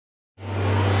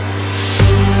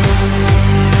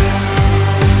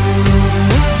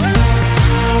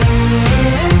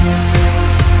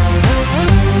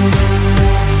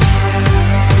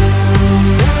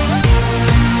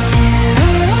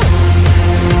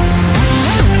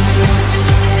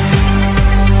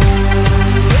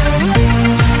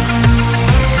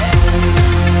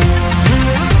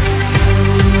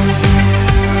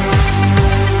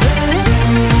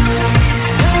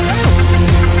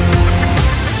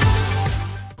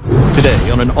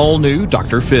Today on an all-new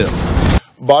Dr. Phil.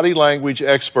 Body language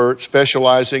expert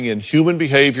specializing in human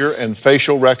behavior and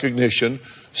facial recognition,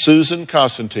 Suzan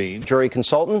Constantine. Jury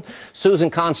consultant,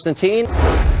 Suzan Constantine.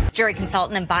 Jury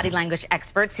consultant and body language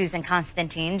expert Suzan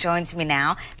Constantine joins me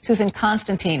now. Suzan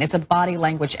Constantine is a body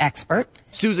language expert.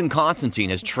 Suzan Constantine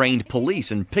has trained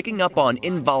police in picking up on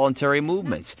involuntary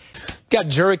movements. Got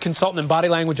jury consultant and body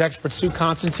language expert Sue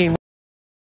Constantine.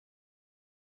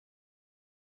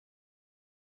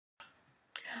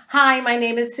 Hi, my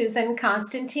name is Suzan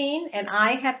Constantine, and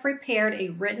I have prepared a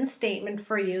written statement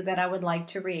for you that I would like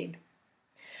to read.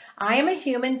 I am a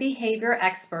human behavior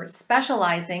expert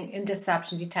specializing in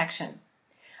deception detection.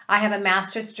 I have a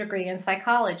master's degree in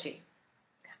psychology.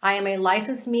 I am a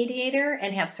licensed mediator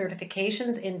and have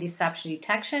certifications in deception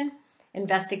detection,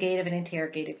 investigative and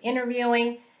interrogative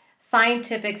interviewing,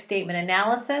 scientific statement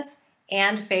analysis,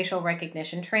 and facial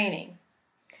recognition training.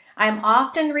 I am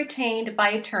often retained by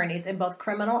attorneys in both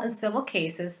criminal and civil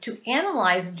cases to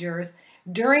analyze jurors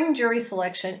during jury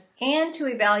selection and to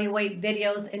evaluate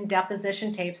videos and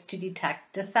deposition tapes to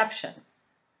detect deception.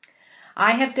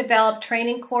 I have developed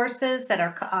training courses that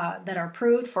are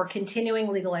approved for continuing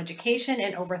legal education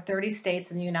in over 30 states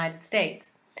in the United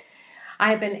States.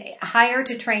 I have been hired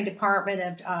to train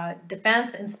Department of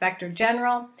Defense Inspector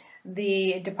General,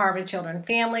 the Department of Children and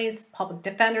Families, Public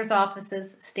Defender's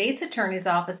Offices, State's Attorney's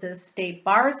Offices, State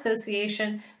Bar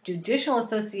Association, Judicial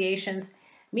Associations,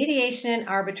 Mediation and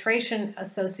Arbitration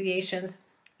Associations,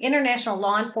 international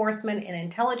law enforcement and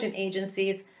intelligence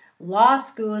agencies, law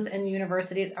schools, and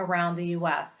universities around the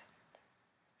U.S.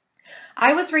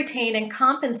 I was retained and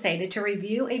compensated to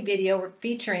review a video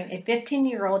featuring a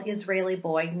 15-year-old Israeli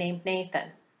boy named Nathan,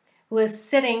 who is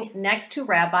sitting next to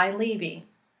Rabbi Levi.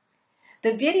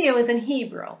 The video is in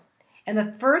Hebrew, and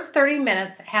the first 30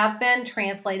 minutes have been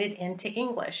translated into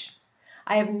English.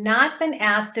 I have not been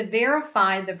asked to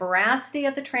verify the veracity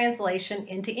of the translation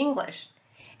into English,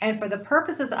 and for the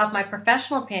purposes of my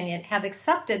professional opinion, have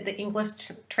accepted the English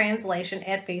translation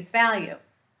at face value.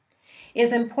 It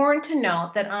is important to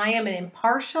note that I am an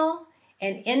impartial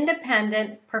and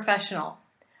independent professional.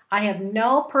 I have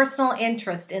no personal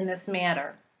interest in this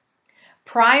matter.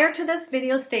 Prior to this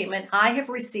video statement, I have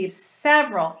received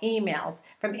several emails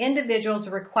from individuals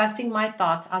requesting my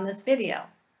thoughts on this video.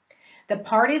 The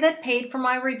party that paid for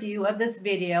my review of this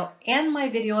video and my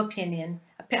video opinion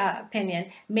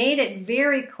made it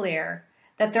very clear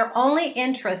that their only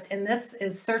interest in this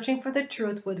is searching for the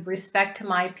truth with respect to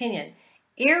my opinion,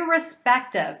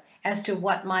 irrespective as to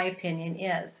what my opinion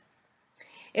is.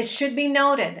 It should be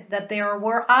noted that there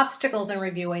were obstacles in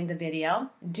reviewing the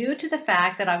video due to the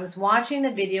fact that I was watching the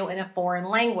video in a foreign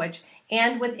language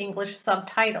and with English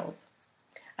subtitles.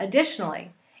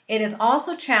 Additionally, it is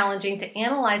also challenging to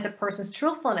analyze a person's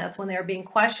truthfulness when they are being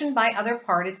questioned by other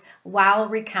parties while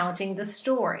recounting the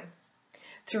story.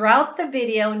 Throughout the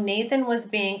video, Nathan was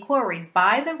being queried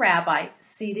by the rabbi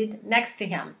seated next to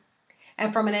him.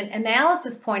 And from an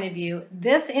analysis point of view,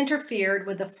 this interfered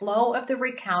with the flow of the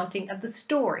recounting of the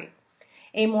story.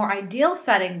 A more ideal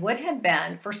setting would have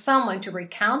been for someone to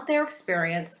recount their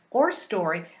experience or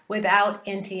story without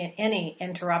any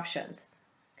interruptions.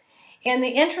 In the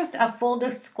interest of full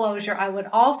disclosure, I would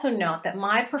also note that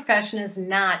my profession is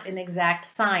not an exact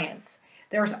science.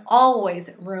 There's always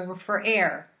room for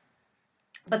error.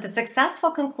 But the successful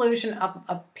conclusion of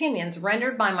opinions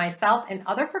rendered by myself and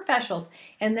other professionals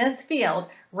in this field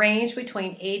range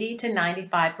between 80 to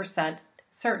 95%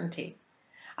 certainty.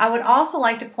 I would also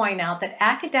like to point out that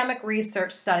academic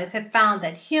research studies have found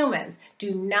that humans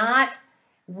do not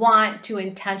want to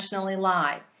intentionally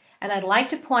lie. And I'd like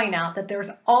to point out that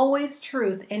there's always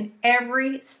truth in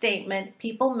every statement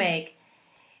people make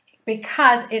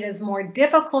because it is more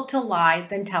difficult to lie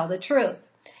than tell the truth.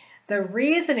 The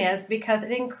reason is because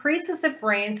it increases the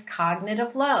brain's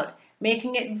cognitive load,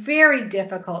 making it very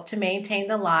difficult to maintain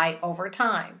the lie over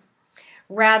time.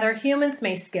 Rather, humans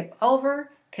may skip over,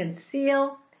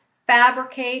 conceal,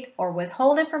 fabricate, or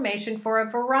withhold information for a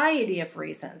variety of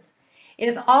reasons. It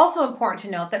is also important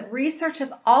to note that research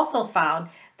has also found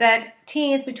that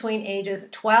teens between ages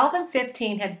 12 and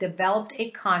 15 have developed a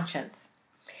conscience,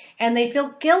 and they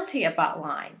feel guilty about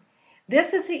lying.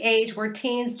 This is the age where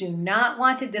teens do not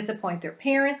want to disappoint their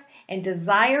parents and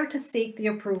desire to seek the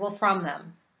approval from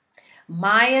them.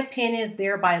 My opinion is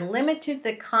thereby limited to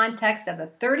the context of the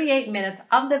 38 minutes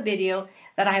of the video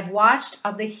that I have watched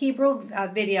of the Hebrew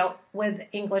video with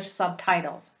English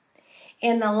subtitles.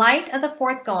 In the light of the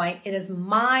foregoing, it is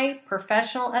my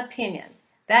professional opinion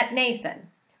that Nathan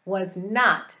was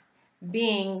not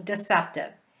being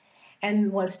deceptive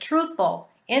and was truthful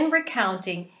in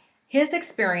recounting his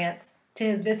experience to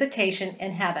his visitation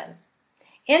in heaven.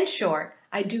 In short,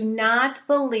 I do not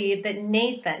believe that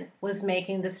Nathan was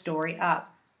making the story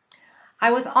up. I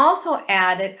would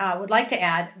like to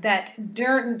add that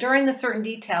during the certain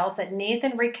details that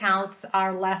Nathan recounts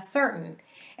are less certain,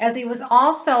 as he was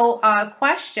also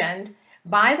questioned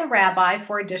by the rabbi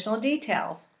for additional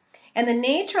details. And the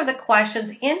nature of the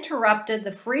questions interrupted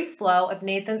the free flow of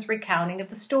Nathan's recounting of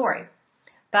the story.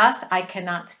 Thus, I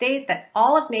cannot state that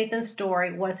all of Nathan's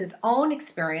story was his own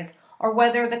experience or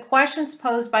whether the questions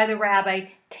posed by the rabbi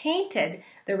tainted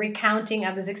the recounting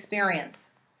of his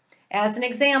experience. As an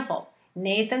example,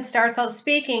 Nathan starts out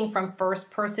speaking from first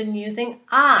person using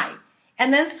I,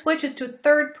 and then switches to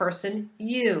third person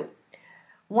you.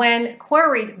 When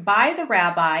queried by the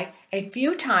rabbi a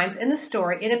few times in the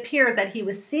story, it appeared that he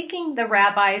was seeking the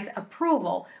rabbi's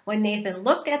approval when Nathan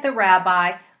looked at the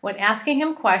rabbi when asking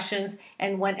him questions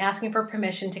and when asking for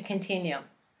permission to continue.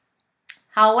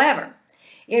 However,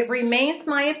 it remains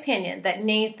my opinion that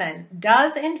Nathan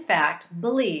does in fact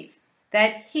believe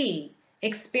that he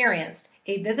experienced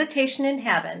a visitation in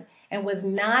heaven and was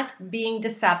not being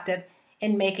deceptive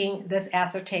in making this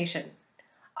assertion.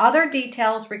 Other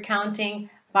details recounting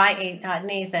by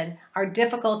Nathan are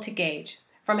difficult to gauge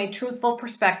from a truthful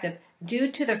perspective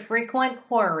due to the frequent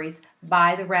queries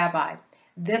by the rabbi.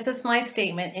 This is my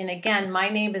statement, and again, my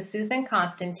name is Susan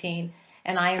Constantine,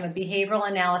 and I am a behavioral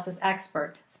analysis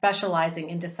expert specializing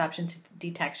in deception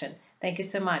detection. Thank you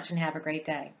so much, and have a great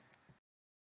day.